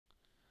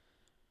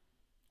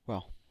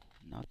Well,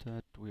 now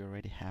that we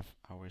already have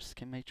our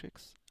skin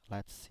matrix,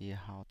 let's see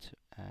how to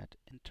add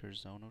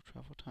interzonal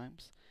travel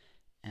times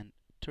and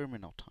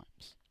terminal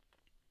times.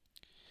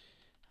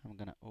 I'm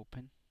gonna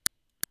open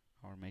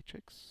our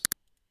matrix.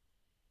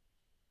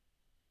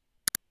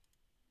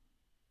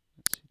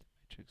 Let's see the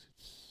matrix.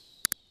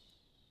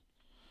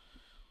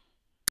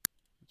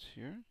 It's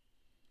here,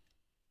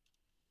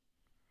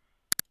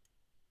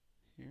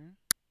 here,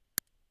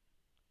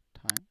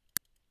 time,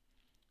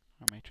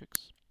 our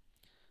matrix.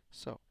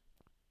 So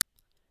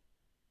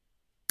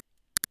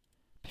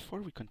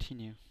before we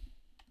continue,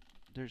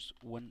 there's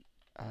one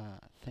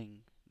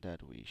thing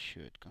that we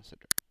should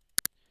consider.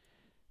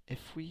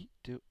 If we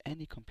do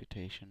any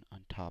computation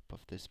on top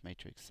of this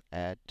matrix,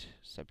 add,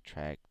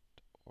 subtract,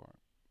 or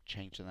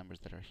change the numbers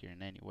that are here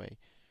in any way,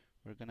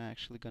 we're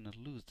actually gonna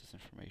lose this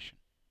information,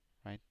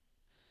 right?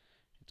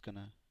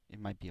 It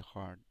might be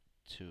hard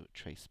to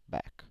trace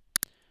back.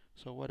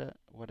 So what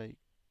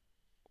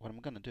I'm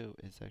gonna do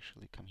is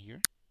actually come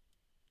here,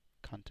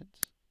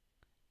 contents,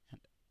 and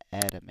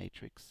add a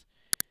matrix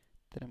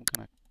that I'm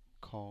gonna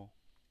call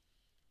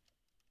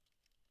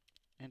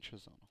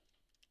intrazonal.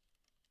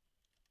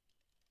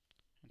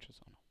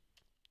 Intrazonal.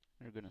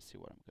 And you're gonna see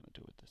what I'm gonna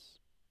do with this.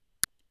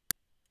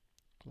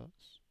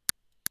 Close.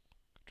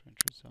 Go to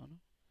intrazonal.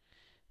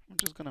 I'm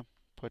just gonna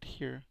put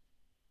here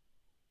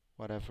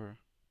whatever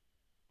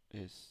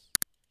is.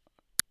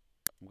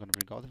 I'm gonna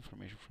bring all the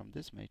information from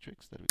this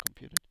matrix that we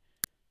computed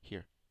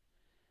here.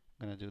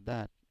 I'm gonna do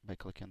that by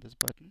clicking on this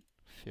button,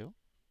 fill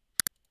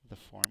the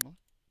formula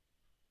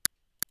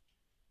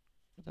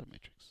with that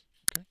matrix.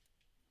 Okay?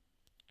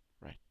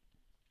 Right.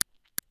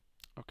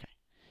 Okay.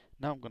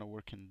 Now I'm gonna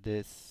work in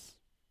this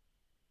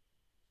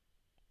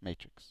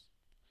matrix.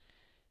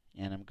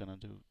 And I'm gonna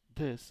do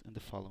this in the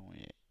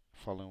following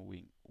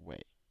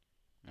way.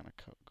 I'm gonna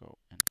go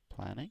in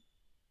planning,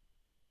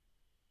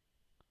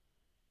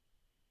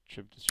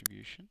 trip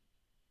distribution,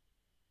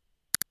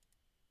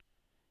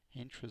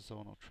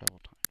 intrazonal travel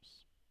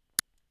times.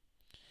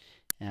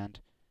 And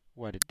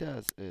what it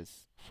does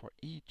is for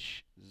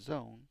each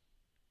zone,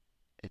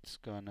 it's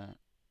gonna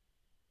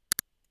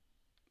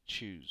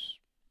choose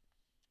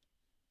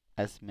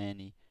as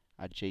many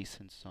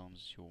adjacent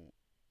zones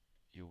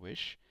you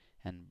wish,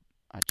 and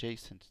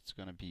adjacent it's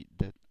gonna be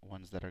the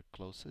ones that are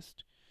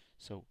closest.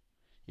 So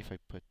if I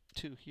put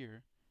 2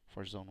 here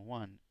for zone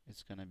 1,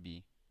 it's gonna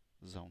be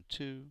zone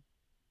 2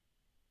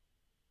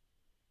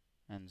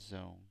 and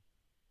zone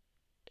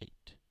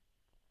 8,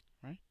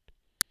 right?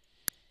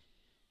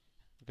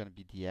 It's gonna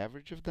be the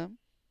average of them,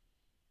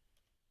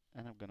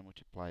 and I'm gonna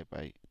multiply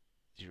by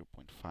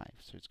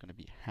 0.5, so it's gonna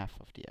be half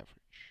of the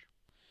average.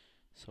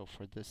 So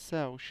for this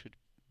cell should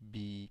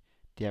be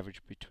the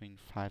average between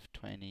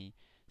 520,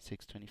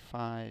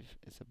 625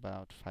 is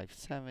about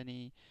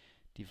 570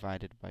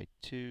 divided by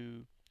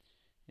 2.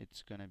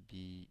 It's gonna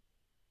be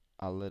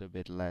a little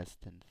bit less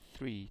than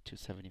 3,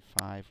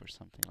 275 or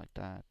something like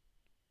that.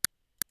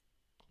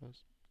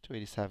 Close.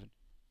 287.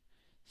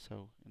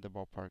 So in the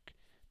ballpark,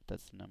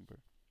 that's the number.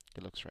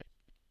 It looks right.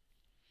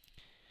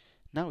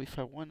 Now if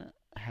I want to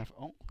have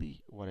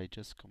only what I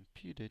just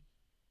computed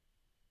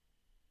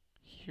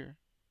here,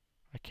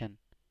 I can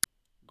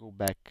go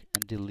back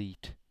and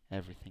delete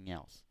everything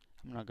else.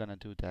 I'm not gonna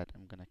do that.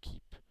 I'm gonna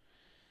keep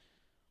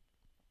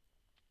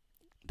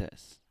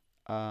this.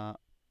 Now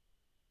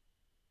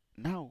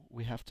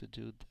we have to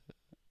do the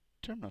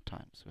terminal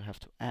times. We have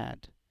to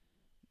add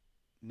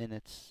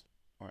minutes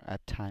or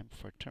add time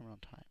for terminal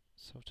time.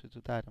 So to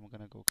do that, I'm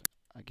gonna go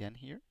again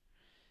here,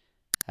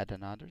 add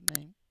another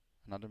name,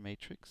 another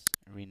matrix,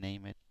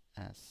 rename it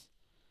as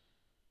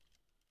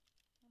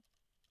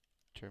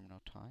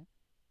terminal time.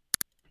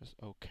 Press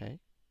OK,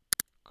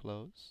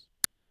 close,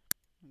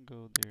 and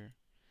go there.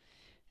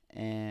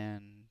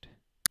 And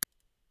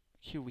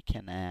here we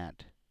can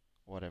add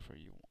whatever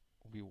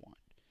we want.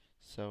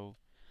 So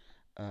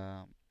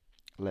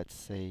let's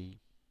say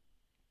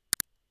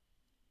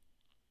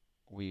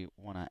we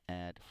want to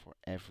add for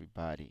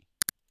everybody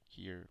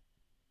here.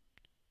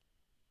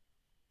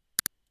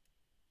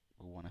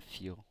 We want to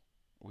fill.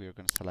 We are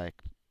going to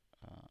select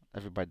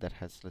everybody that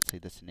has, let's say,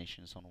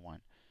 destination zone 1.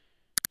 I'm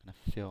going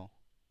to fill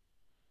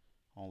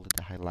only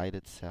the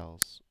highlighted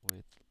cells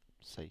with,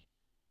 say,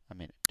 a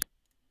minute.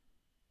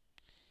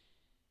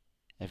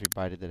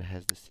 Everybody that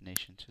has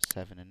destination to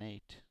 7 and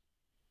 8,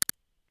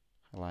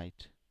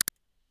 highlight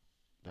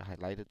the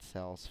highlighted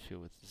cells, fill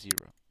with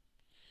 0.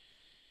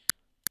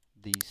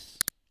 These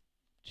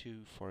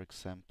 2, for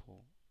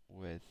example,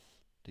 with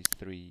these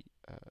 3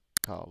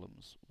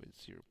 columns with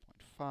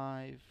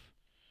 0.5.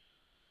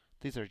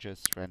 These are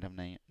just random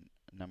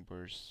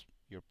numbers.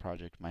 Your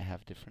project might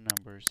have different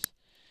numbers.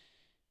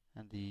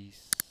 And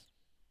these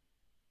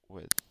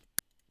with,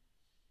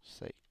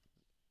 say,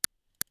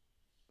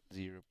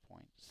 0.75.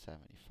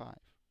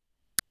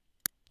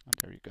 And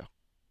there you go.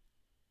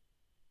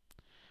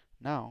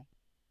 Now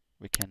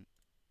we can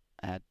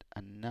add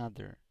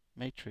another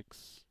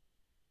matrix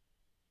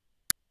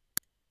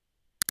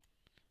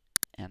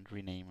and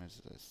rename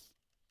as this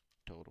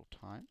total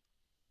time.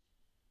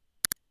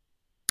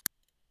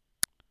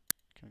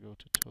 to go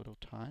to total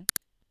time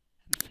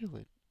and fill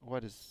it.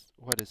 What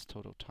is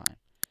total time?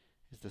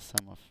 It's the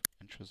sum of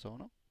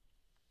intrazonal.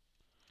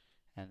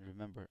 And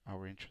remember,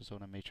 our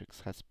intrazonal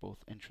matrix has both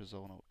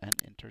intrazonal and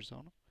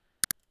interzonal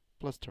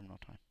plus terminal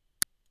time.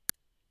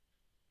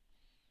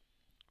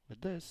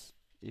 With this,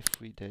 if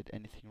we did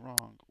anything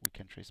wrong, we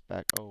can trace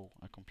back, oh,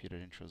 I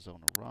computed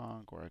intrazonal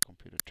wrong, or I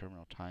computed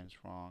terminal times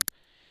wrong,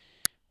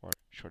 or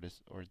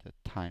the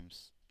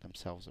times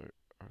themselves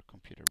are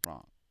computed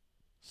wrong.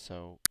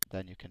 So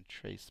then you can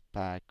trace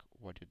back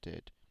what you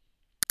did.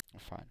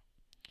 Fine.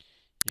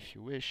 If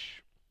you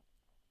wish,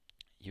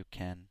 you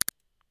can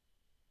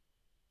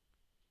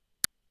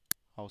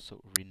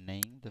also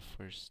rename the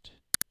first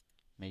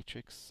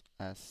matrix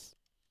as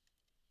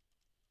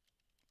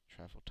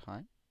travel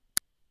time.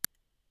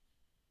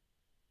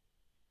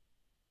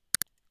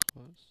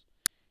 Close.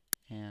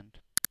 And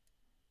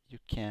you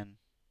can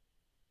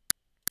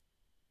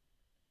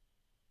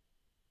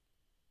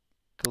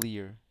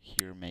clear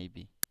here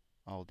maybe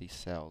all these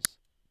cells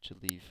to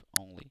leave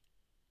only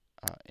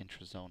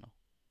intrazonal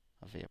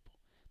available.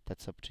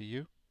 That's up to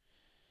you.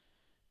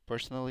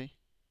 Personally,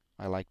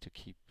 I like to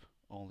keep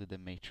only the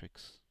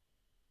matrix,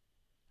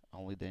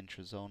 only the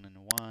intrazone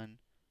in one,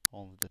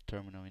 only the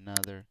terminal in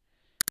other,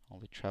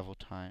 only travel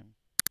time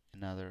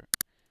in other,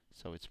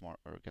 so it's more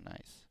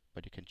organized,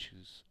 but you can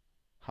choose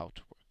how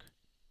to work.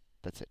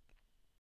 That's it.